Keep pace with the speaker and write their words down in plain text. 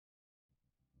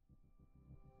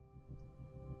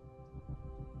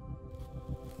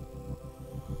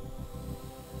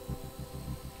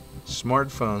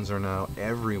Smartphones are now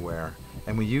everywhere,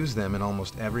 and we use them in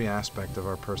almost every aspect of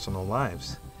our personal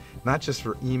lives. Not just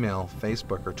for email,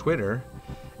 Facebook, or Twitter,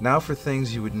 now for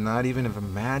things you would not even have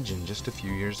imagined just a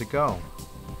few years ago.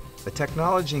 The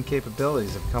technology and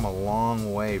capabilities have come a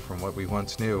long way from what we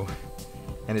once knew,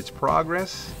 and its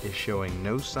progress is showing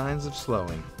no signs of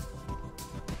slowing.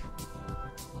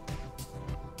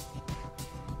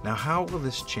 Now, how will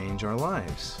this change our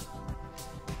lives?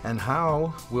 And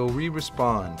how will we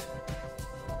respond?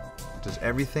 Does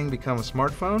everything become a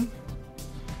smartphone?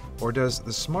 Or does the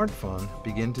smartphone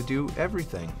begin to do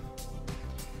everything?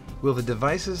 Will the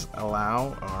devices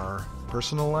allow our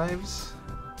personal lives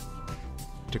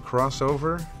to cross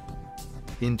over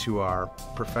into our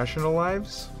professional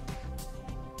lives?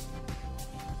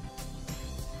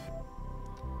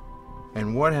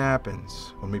 And what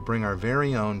happens when we bring our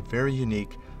very own, very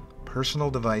unique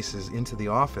personal devices into the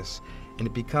office and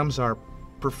it becomes our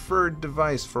preferred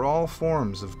device for all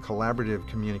forms of collaborative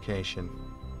communication?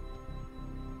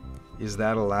 Is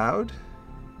that allowed?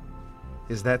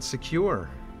 Is that secure?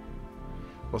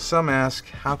 Well, some ask,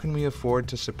 how can we afford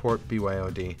to support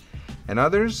BYOD? And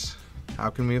others, how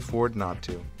can we afford not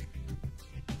to?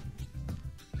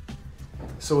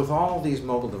 So with all these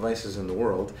mobile devices in the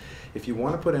world, if you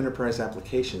want to put enterprise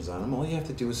applications on them, all you have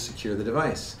to do is secure the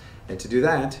device. And to do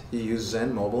that, you use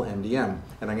XenMobile MDM.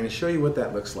 And I'm going to show you what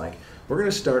that looks like. We're going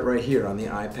to start right here on the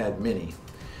iPad mini.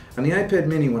 On the iPad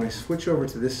mini, when I switch over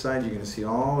to this side, you're going to see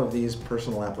all of these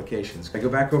personal applications. I go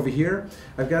back over here,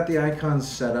 I've got the icons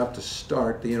set up to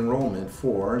start the enrollment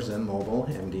for XenMobile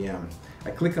MDM.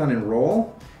 I click on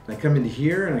enroll, and I come into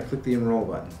here and I click the enroll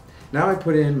button. Now I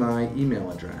put in my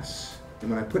email address. And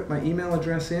when I put my email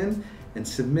address in and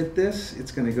submit this,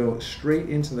 it's going to go straight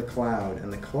into the cloud.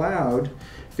 And the cloud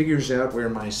figures out where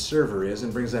my server is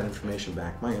and brings that information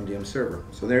back, my MDM server.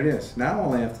 So there it is. Now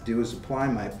all I have to do is apply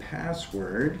my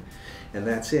password, and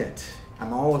that's it.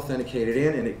 I'm all authenticated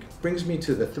in, and it brings me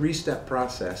to the three-step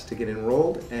process to get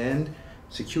enrolled and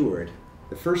secured.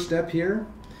 The first step here,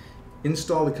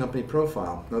 install the company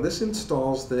profile. Now this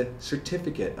installs the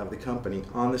certificate of the company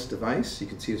on this device. You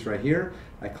can see it's right here.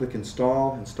 I click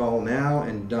install, install now,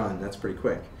 and done. That's pretty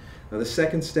quick. Now the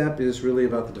second step is really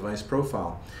about the device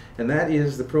profile. And that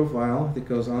is the profile that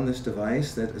goes on this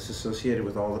device that is associated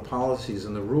with all the policies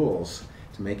and the rules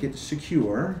to make it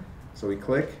secure. So we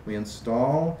click, we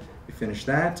install, we finish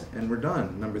that, and we're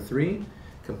done. Number 3,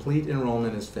 complete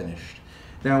enrollment is finished.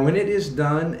 Now when it is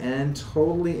done and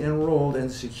totally enrolled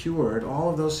and secured,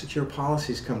 all of those secure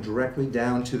policies come directly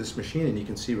down to this machine, and you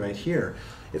can see right here.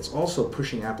 It's also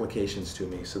pushing applications to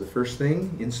me. So the first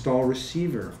thing, install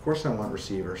receiver. Of course I want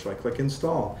receiver, so I click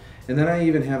install. And then I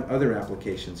even have other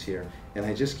applications here, and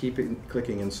I just keep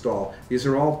clicking install. These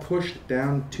are all pushed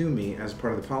down to me as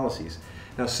part of the policies.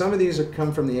 Now some of these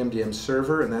come from the MDM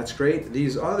server, and that's great.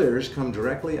 These others come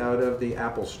directly out of the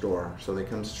Apple Store. So they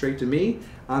come straight to me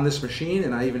on this machine,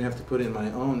 and I even have to put in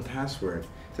my own password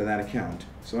to that account.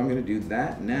 So I'm going to do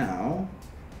that now,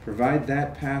 provide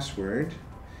that password,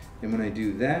 and when I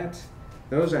do that,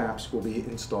 those apps will be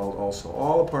installed also,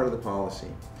 all a part of the policy.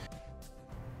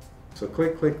 So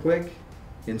click, click, click,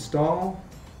 install,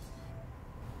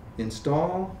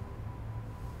 install,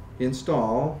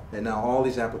 install, and now all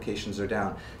these applications are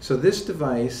down. So this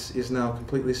device is now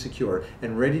completely secure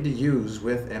and ready to use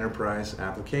with enterprise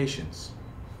applications.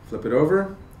 Flip it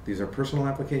over. These are personal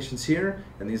applications here,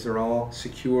 and these are all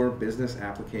secure business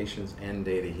applications and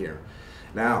data here.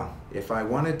 Now, if I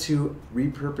wanted to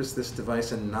repurpose this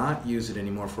device and not use it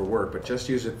anymore for work, but just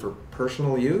use it for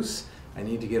personal use, I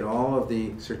need to get all of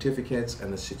the certificates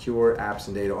and the secure apps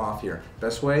and data off here.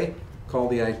 Best way, call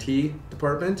the IT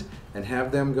department and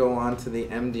have them go on to the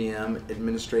MDM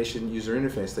administration user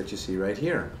interface that you see right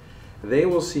here. They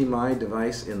will see my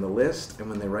device in the list, and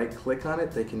when they right click on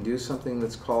it, they can do something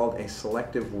that's called a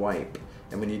selective wipe.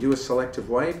 And when you do a selective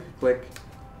wipe, click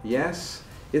yes.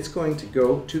 It's going to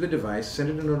go to the device, send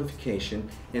it a notification,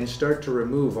 and start to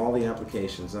remove all the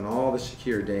applications and all the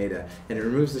secure data. And it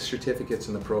removes the certificates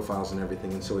and the profiles and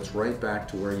everything, and so it's right back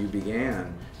to where you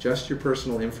began. Just your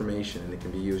personal information, and it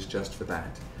can be used just for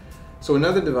that. So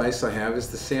another device I have is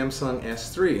the Samsung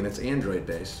S3, and it's Android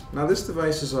based. Now this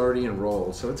device is already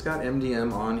enrolled, so it's got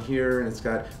MDM on here, and it's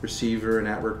got receiver and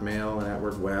network mail and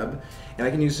network web, and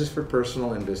I can use this for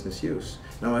personal and business use.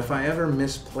 Now if I ever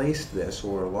misplaced this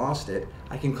or lost it,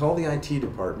 I can call the IT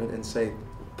department and say,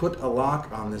 put a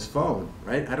lock on this phone,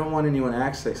 right? I don't want anyone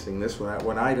accessing this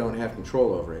when I don't have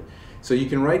control over it. So you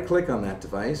can right click on that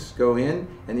device, go in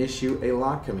and issue a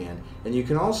lock command. And you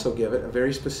can also give it a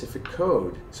very specific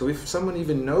code. So if someone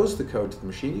even knows the code to the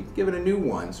machine, you can give it a new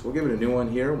one. So we'll give it a new one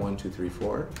here, 1, 2, 3,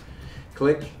 4.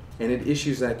 Click and it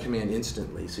issues that command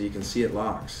instantly, so you can see it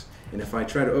locks. And if I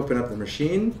try to open up the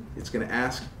machine, it's going to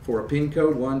ask for a PIN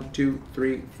code, 1, 2,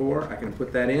 3, 4. I can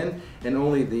put that in, and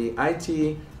only the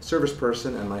IT service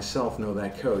person and myself know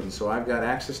that code. And so I've got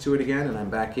access to it again, and I'm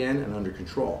back in and under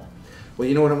control. Well,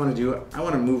 you know what I want to do? I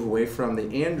want to move away from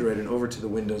the Android and over to the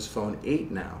Windows Phone 8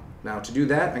 now. Now to do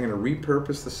that, I'm going to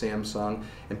repurpose the Samsung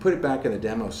and put it back in the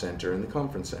demo center in the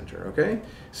conference center, okay?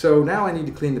 So now I need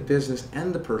to clean the business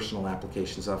and the personal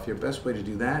applications off here. Best way to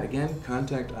do that, again,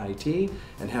 contact IT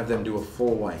and have them do a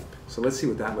full wipe. So let's see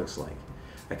what that looks like.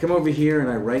 I come over here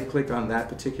and I right click on that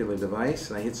particular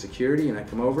device and I hit security and I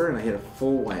come over and I hit a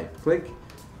full wipe. Click,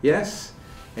 yes.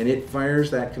 And it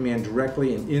fires that command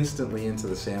directly and instantly into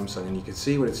the Samsung. And you can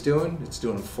see what it's doing. It's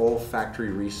doing a full factory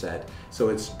reset. So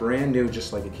it's brand new,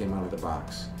 just like it came out of the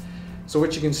box. So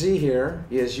what you can see here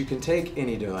is you can take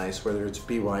any device, whether it's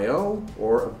BYO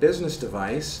or a business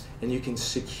device, and you can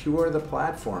secure the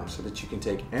platform so that you can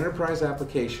take enterprise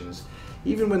applications,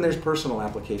 even when there's personal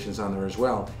applications on there as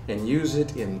well, and use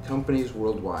it in companies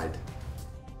worldwide.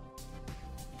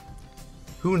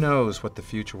 Who knows what the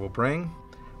future will bring?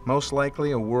 Most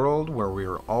likely a world where we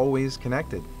are always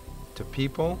connected to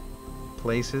people,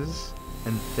 places,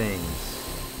 and things.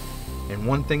 And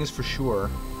one thing is for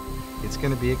sure, it's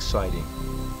going to be exciting.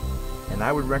 And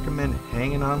I would recommend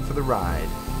hanging on for the ride.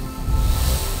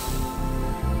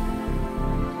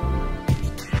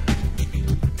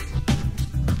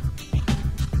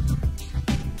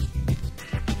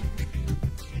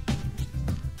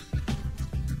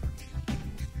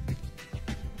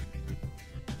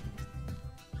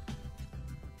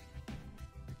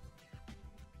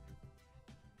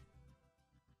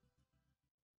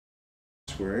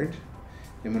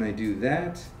 And when I do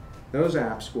that, those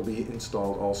apps will be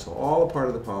installed also, all a part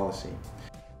of the policy.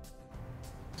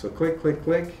 So click, click,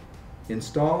 click,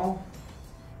 install,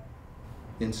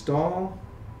 install,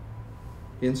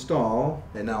 install,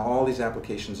 and now all these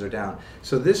applications are down.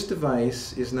 So this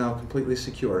device is now completely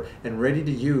secure and ready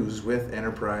to use with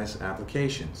enterprise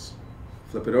applications.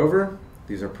 Flip it over.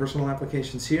 These are personal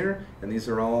applications here, and these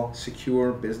are all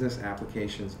secure business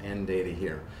applications and data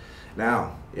here.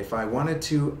 Now, if I wanted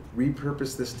to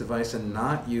repurpose this device and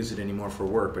not use it anymore for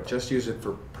work, but just use it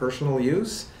for personal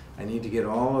use, I need to get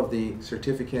all of the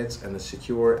certificates and the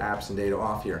secure apps and data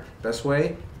off here. Best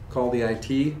way, call the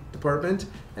IT department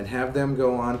and have them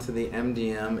go on to the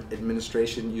MDM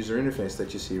administration user interface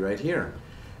that you see right here.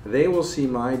 They will see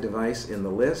my device in the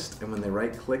list, and when they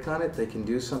right click on it, they can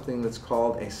do something that's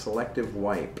called a selective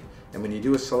wipe. And when you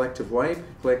do a selective wipe,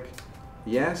 click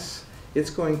yes. It's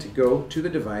going to go to the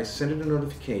device, send it a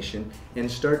notification,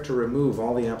 and start to remove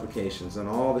all the applications and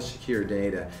all the secure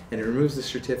data. And it removes the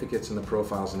certificates and the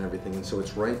profiles and everything, and so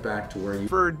it's right back to where you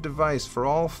preferred device for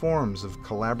all forms of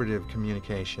collaborative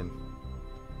communication.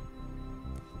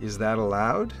 Is that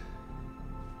allowed?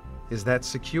 Is that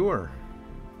secure?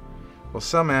 Well,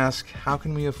 some ask, how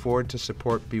can we afford to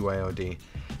support BYOD?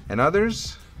 And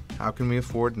others, how can we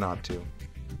afford not to?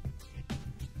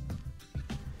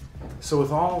 So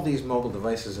with all these mobile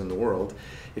devices in the world,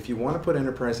 if you want to put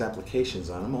enterprise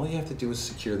applications on them, all you have to do is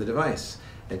secure the device.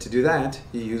 And to do that,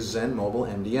 you use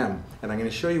XenMobile MDM. And I'm going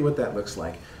to show you what that looks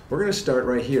like. We're going to start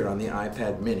right here on the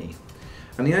iPad mini.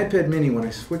 On the iPad mini, when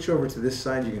I switch over to this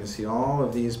side, you're going to see all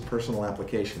of these personal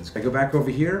applications. I go back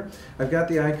over here, I've got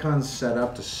the icons set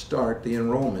up to start the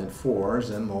enrollment for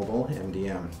XenMobile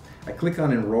MDM. I click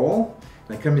on enroll,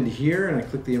 and I come into here and I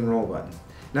click the enroll button.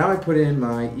 Now I put in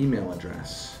my email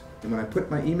address. And when I put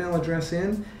my email address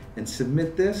in and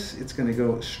submit this, it's going to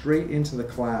go straight into the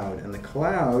cloud. And the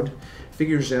cloud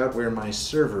figures out where my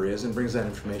server is and brings that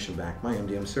information back, my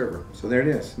MDM server. So there it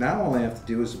is. Now all I have to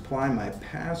do is apply my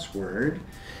password,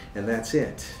 and that's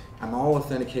it. I'm all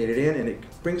authenticated in, and it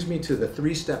brings me to the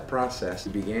three-step process.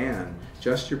 It began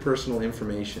just your personal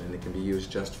information, and it can be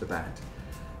used just for that.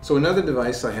 So another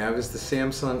device I have is the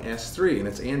Samsung S3, and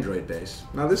it's Android based.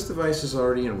 Now this device is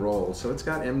already enrolled, so it's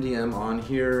got MDM on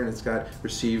here, and it's got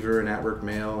receiver and network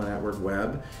mail and network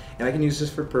web, and I can use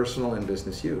this for personal and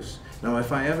business use. Now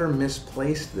if I ever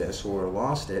misplaced this or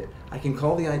lost it, I can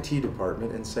call the IT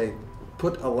department and say,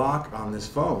 put a lock on this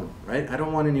phone, right? I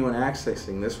don't want anyone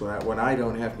accessing this when I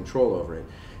don't have control over it.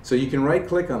 So you can right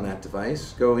click on that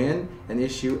device, go in and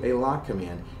issue a lock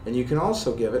command. And you can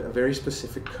also give it a very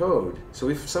specific code. So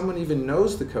if someone even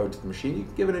knows the code to the machine, you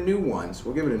can give it a new one. So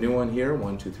we'll give it a new one here,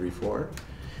 1, 2, 3, 4.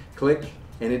 Click,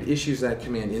 and it issues that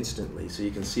command instantly, so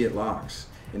you can see it locks.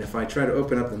 And if I try to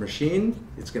open up the machine,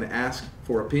 it's going to ask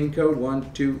for a PIN code,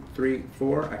 1, 2, 3,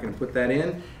 4. I can put that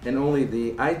in, and only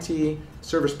the IT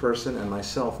service person and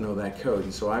myself know that code.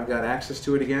 And so I've got access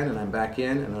to it again, and I'm back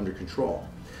in and under control.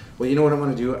 Well, you know what I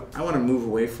want to do? I want to move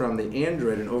away from the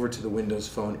Android and over to the Windows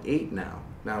Phone 8 now.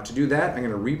 Now to do that, I'm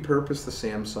going to repurpose the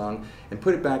Samsung and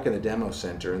put it back in the demo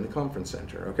center in the conference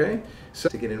center, okay? So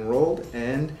to get enrolled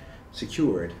and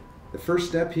secured, the first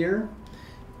step here,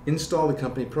 install the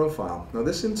company profile. Now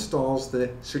this installs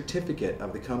the certificate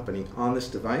of the company on this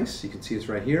device. You can see it's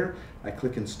right here. I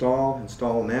click install,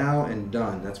 install now, and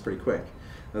done. That's pretty quick.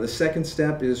 Now the second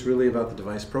step is really about the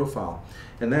device profile.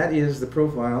 And that is the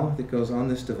profile that goes on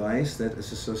this device that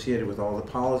is associated with all the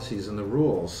policies and the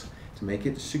rules to make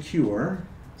it secure.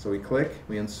 So we click,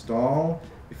 we install,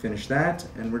 we finish that,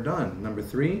 and we're done. Number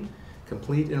 3,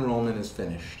 complete enrollment is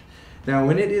finished. Now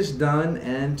when it is done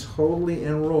and totally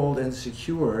enrolled and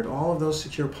secured, all of those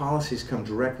secure policies come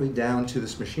directly down to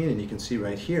this machine, and you can see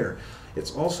right here,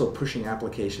 it's also pushing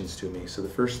applications to me. So the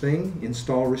first thing,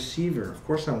 install receiver. Of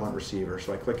course I want receiver,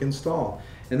 so I click install.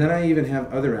 And then I even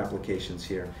have other applications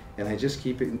here, and I just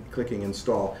keep clicking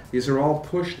install. These are all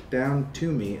pushed down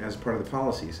to me as part of the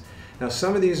policies. Now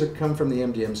some of these come from the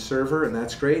MDM server, and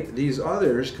that's great. These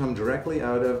others come directly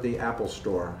out of the Apple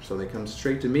Store. So they come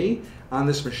straight to me on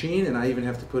this machine, and I even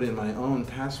have to put in my own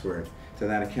password to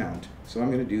that account. So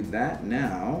I'm going to do that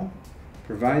now.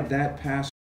 Provide that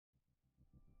password.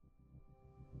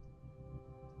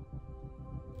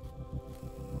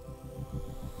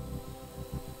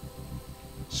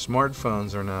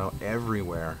 Smartphones are now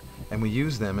everywhere, and we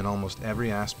use them in almost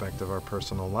every aspect of our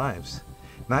personal lives.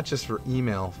 Not just for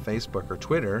email, Facebook, or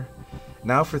Twitter,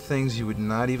 now for things you would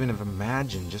not even have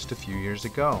imagined just a few years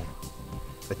ago.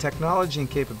 The technology and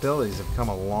capabilities have come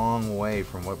a long way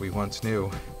from what we once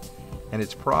knew, and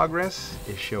its progress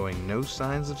is showing no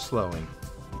signs of slowing.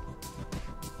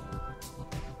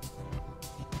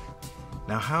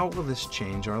 Now, how will this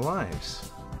change our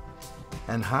lives?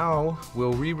 And how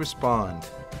will we respond?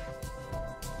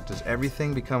 Does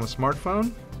everything become a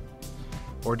smartphone?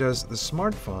 Or does the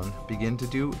smartphone begin to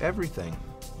do everything?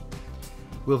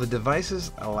 Will the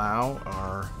devices allow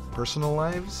our personal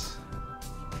lives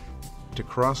to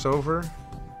cross over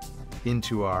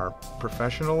into our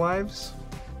professional lives?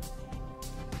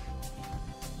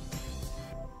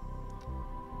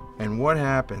 And what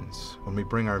happens when we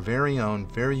bring our very own,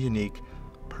 very unique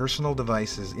personal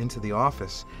devices into the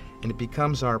office and it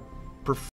becomes our